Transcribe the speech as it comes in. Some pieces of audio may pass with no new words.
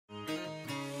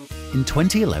In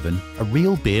 2011, a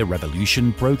real beer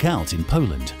revolution broke out in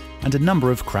Poland, and a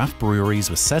number of craft breweries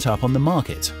were set up on the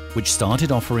market, which started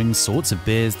offering sorts of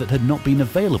beers that had not been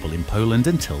available in Poland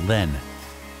until then.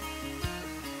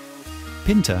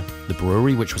 PINTA, the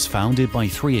brewery which was founded by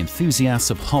three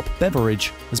enthusiasts of hop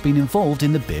beverage, has been involved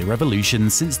in the beer revolution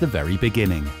since the very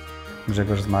beginning.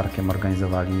 Grzegorz z Markiem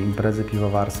organizowali imprezy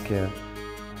piwowarskie.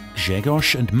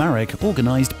 Grzegorz and Marek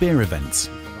organized beer events.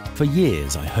 For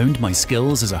years, I honed my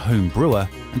skills as a home brewer,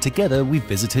 and together we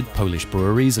visited Polish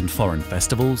breweries and foreign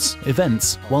festivals,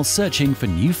 events, while searching for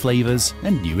new flavors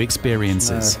and new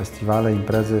experiences. Festiwale,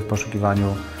 imprezy w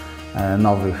poszukiwaniu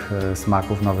nowych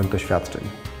smaków, nowych doświadczeń.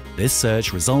 This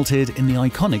search resulted in the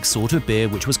iconic sort of beer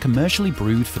which was commercially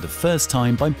brewed for the first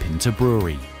time by PINTA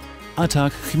Brewery,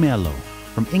 Atak Chmielu,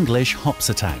 from English hops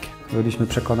attack. Byliśmy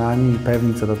przekonani i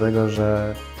pewni co do tego,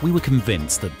 że We were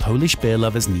convinced that Polish beer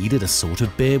lovers needed a sort of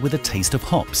beer with a taste of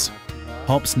hops.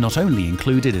 Hops not only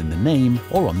included in the name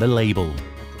or on the label.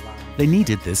 They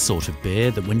needed this sort of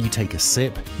beer that when you take a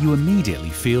sip, you immediately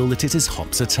feel that it is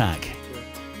hops attack.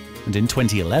 And in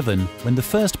 2011, when the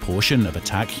first portion of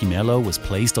Atak Chmielu was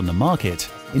placed on the market,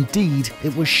 indeed,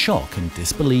 it was shock and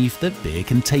disbelief that beer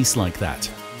can taste like that.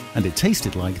 And it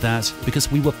tasted like that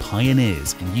because we were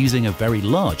pioneers in using a very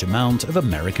large amount of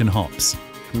American hops.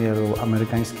 chmielu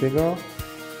amerykańskiego.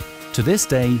 To this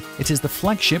day, it is the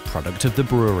flagship product of the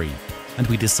brewery, and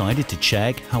we decided to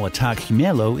check how Atak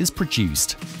Chmielu is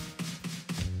produced.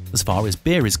 As far as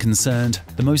beer is concerned,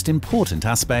 the most important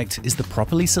aspect is the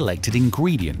properly selected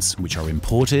ingredients which are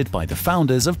imported by the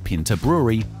founders of PINTA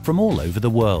Brewery from all over the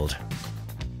world.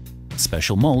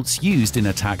 Special malts used in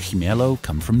Atak Chmielu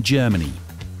come from Germany.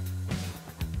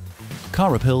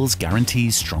 Kara Pils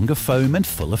guarantees stronger foam and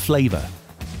fuller flavor.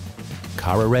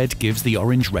 Kara Red gives the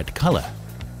orange-red color.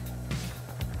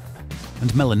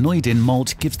 And melanoidin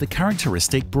malt gives the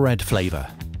characteristic bread flavor.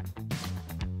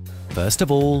 First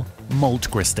of all, malt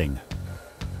gristing.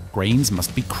 Grains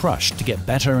must be crushed to get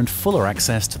better and fuller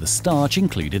access to the starch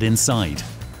included inside.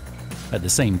 At the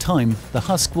same time, the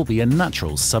husk will be a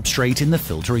natural substrate in the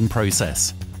filtering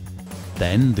process.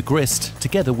 Then the grist,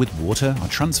 together with water, are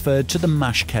transferred to the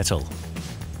mash kettle.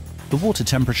 The water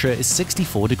temperature is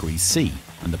 64 degrees C,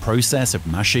 and the process of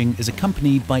mashing is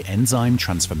accompanied by enzyme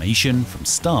transformation from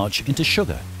starch into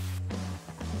sugar.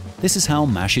 This is how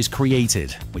mash is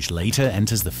created, which later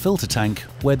enters the filter tank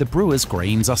where the brewer's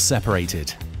grains are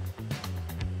separated.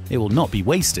 It will not be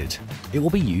wasted, it will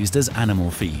be used as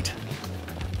animal feed.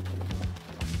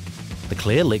 The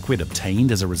clear liquid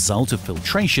obtained as a result of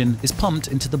filtration is pumped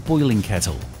into the boiling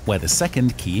kettle, where the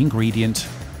second key ingredient,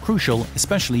 crucial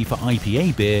especially for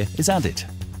IPA beer, is added,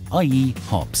 i.e.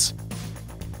 hops.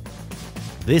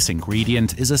 This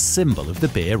ingredient is a symbol of the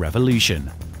beer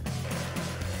revolution.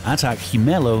 Atak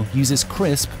Chmielu uses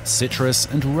crisp, citrus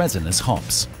and resinous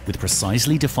hops, with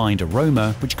precisely defined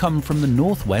aroma which come from the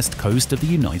northwest coast of the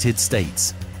United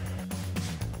States.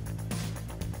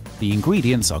 The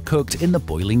ingredients are cooked in the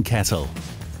boiling kettle.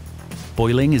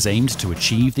 Boiling is aimed to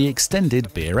achieve the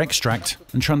extended beer extract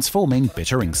and transforming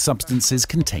bittering substances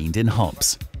contained in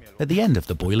hops. At the end of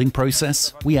the boiling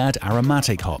process, we add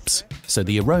aromatic hops, so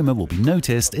the aroma will be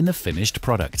noticed in the finished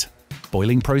product.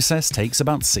 Boiling process takes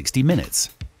about 60 minutes,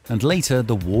 and later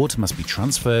the wort must be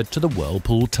transferred to the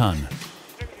whirlpool tun.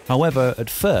 However,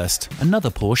 at first, another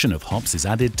portion of hops is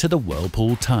added to the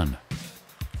whirlpool tun.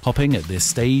 Hopping at this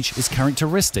stage is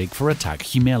characteristic for Atak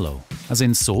Chmielu. As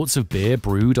in sorts of beer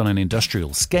brewed on an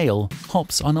industrial scale,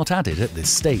 hops are not added at this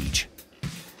stage.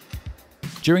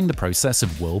 During the process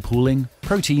of whirlpooling,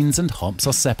 proteins and hops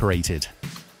are separated.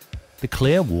 The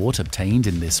clear wort obtained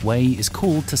in this way is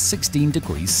cooled to 16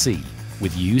 degrees C,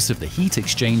 with use of the heat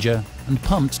exchanger and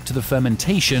pumped to the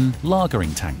fermentation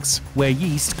lagering tanks, where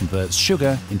yeast converts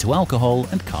sugar into alcohol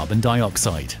and carbon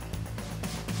dioxide.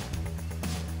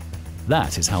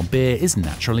 That is how beer is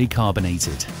naturally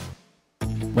carbonated.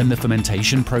 When the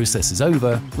fermentation process is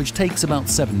over, which takes about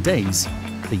 7 days,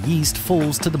 the yeast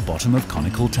falls to the bottom of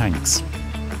conical tanks.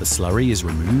 The slurry is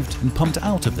removed and pumped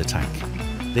out of the tank.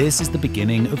 This is the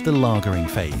beginning of the lagering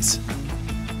phase.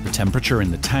 The temperature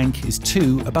in the tank is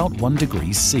about 1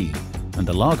 degree C, and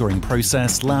the lagering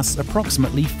process lasts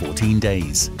approximately 14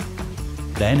 days.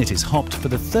 Then it is hopped for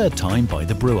the third time by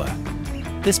the brewer.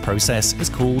 This process is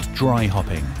called dry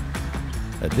hopping.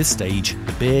 At this stage,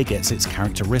 the beer gets its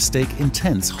characteristic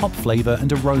intense hop flavor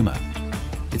and aroma.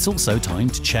 It's also time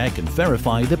to check and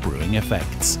verify the brewing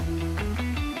effects.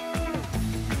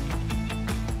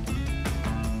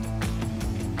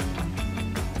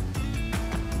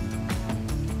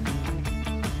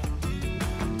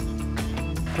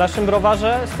 naszym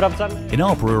browarze sprawdzamy... In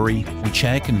our brewery, we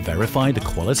check and verify the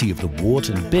quality of the wort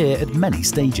and beer at many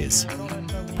stages.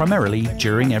 Primarily,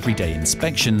 during everyday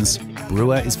inspections,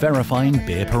 brewer is verifying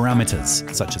beer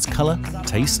parameters such as colour,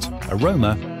 taste,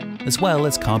 aroma, as well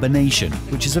as carbonation,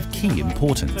 which is of key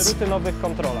importance. rutynowych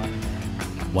kontrolach.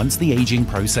 Once the aging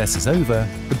process is over,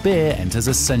 the beer enters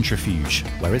a centrifuge,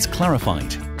 where it's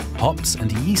clarified. Hops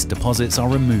and yeast deposits are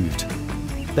removed.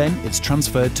 Then it's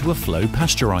transferred to a flow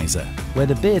pasteurizer, where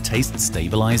the beer taste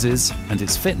stabilizes and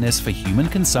its fitness for human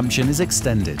consumption is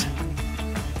extended.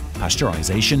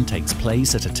 Pasteurization takes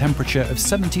place at a temperature of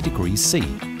 70 degrees C,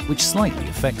 which slightly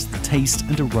affects the taste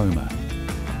and aroma.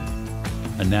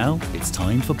 And now it's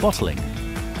time for bottling.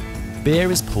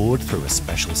 Beer is poured through a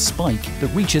special spike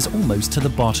that reaches almost to the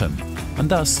bottom, and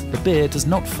thus the beer does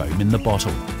not foam in the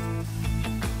bottle.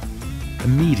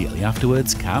 Immediately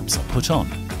afterwards, caps are put on.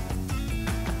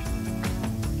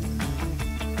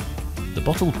 The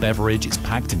bottled beverage is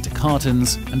packed into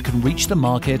cartons and can reach the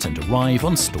market and arrive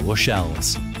on store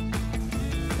shelves.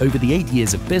 Over the 8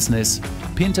 years of business,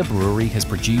 PINTA Brewery has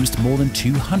produced more than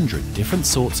 200 different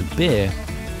sorts of beer,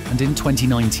 and in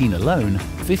 2019 alone,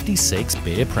 56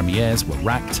 beer premieres were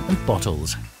racked and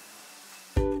bottled.